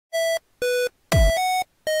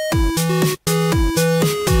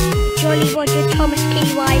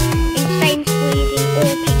Kiddie in Sainsbury's in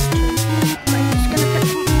Orpington. I'm just going to put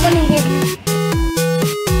some fun in here.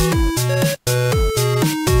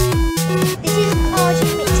 This is RG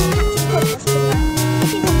Mitchell Captain Podcast.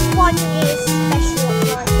 This is a 1 year special of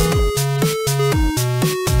life.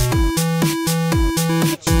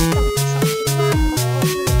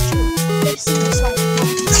 They've seen this one.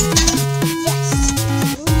 Yes,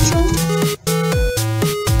 Mitchell.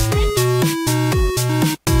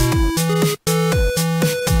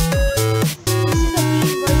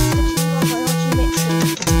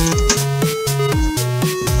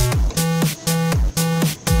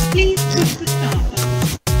 Please push the start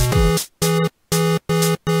button.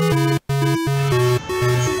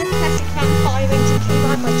 This is a classic fan 5 engine key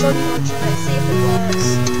by my John Roger. Let's see if it works.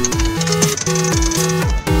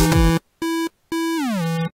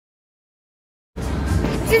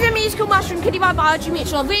 This is a musical mushroom Kiddie by RG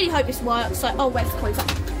Mitchell. I really hope this works. So, oh, where's the closer?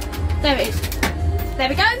 There it is. There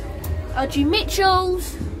we go. RG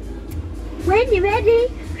Mitchell's. When you're ready,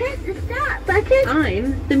 press the start button.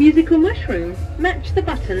 I'm the musical mushroom. Match the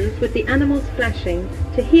buttons with the animals flashing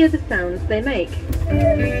to hear the sounds they make.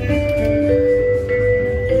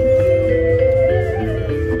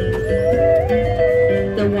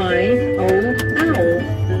 The wise old owl.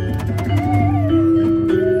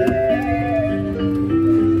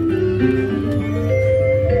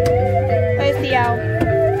 Where's the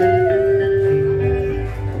owl?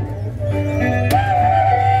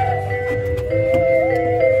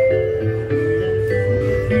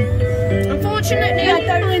 Unfortunately, I don't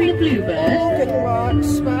Find the think bluebird. organ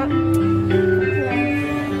works, but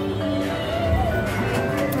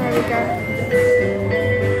there we go.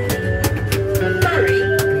 Sorry,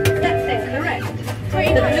 that's incorrect.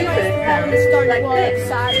 Pretty The much bluebird most sounds ones don't like work, this.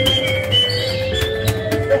 sadly.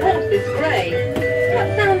 The horse is grey. What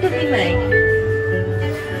sound does he make?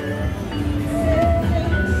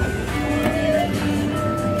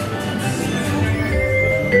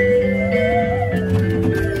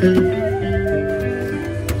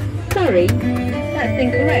 Sorry, that's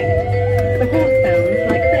incorrect. The horse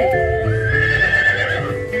sounds like this.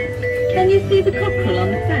 Can you see the cockerel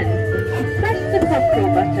on the fence? Press the cockerel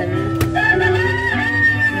button.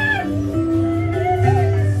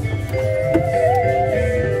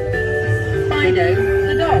 Fido,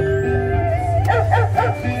 the dog.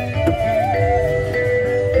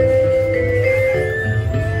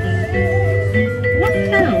 What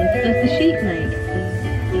sound does the sheep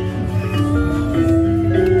make?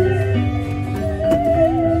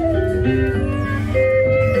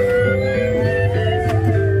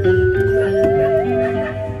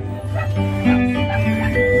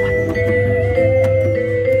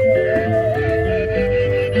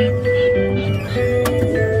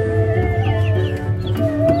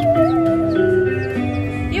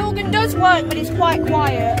 The organ does work, but it's quite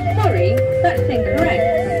quiet. Sorry, that's incorrect.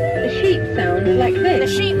 The sheep sound like The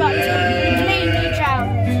this. sheep buttons completely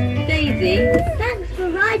jammed. Daisy, Thanks for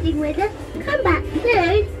riding with us. Come back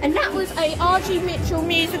soon. And that was a RG Mitchell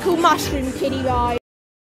musical mushroom Kiddie ride.